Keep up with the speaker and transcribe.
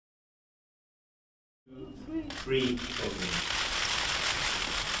Three children.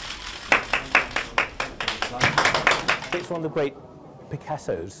 It's one of the great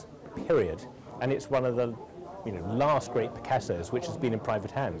Picassos, period, and it's one of the last great Picassos which has been in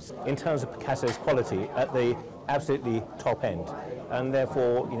private hands. In terms of Picasso's quality, at the absolutely top end, and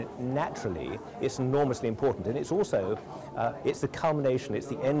therefore, naturally, it's enormously important. And it's also, it's the culmination, it's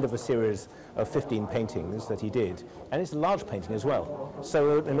the end of a series of 15 paintings that he did, and it's a large painting as well.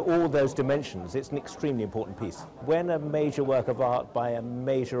 So in all those dimensions, it's an extremely important piece. When a major work of art by a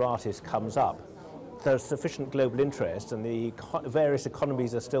major artist comes up, there's sufficient global interest and the various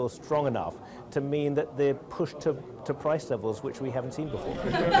economies are still strong enough to mean that they're pushed to price levels which we haven't seen before.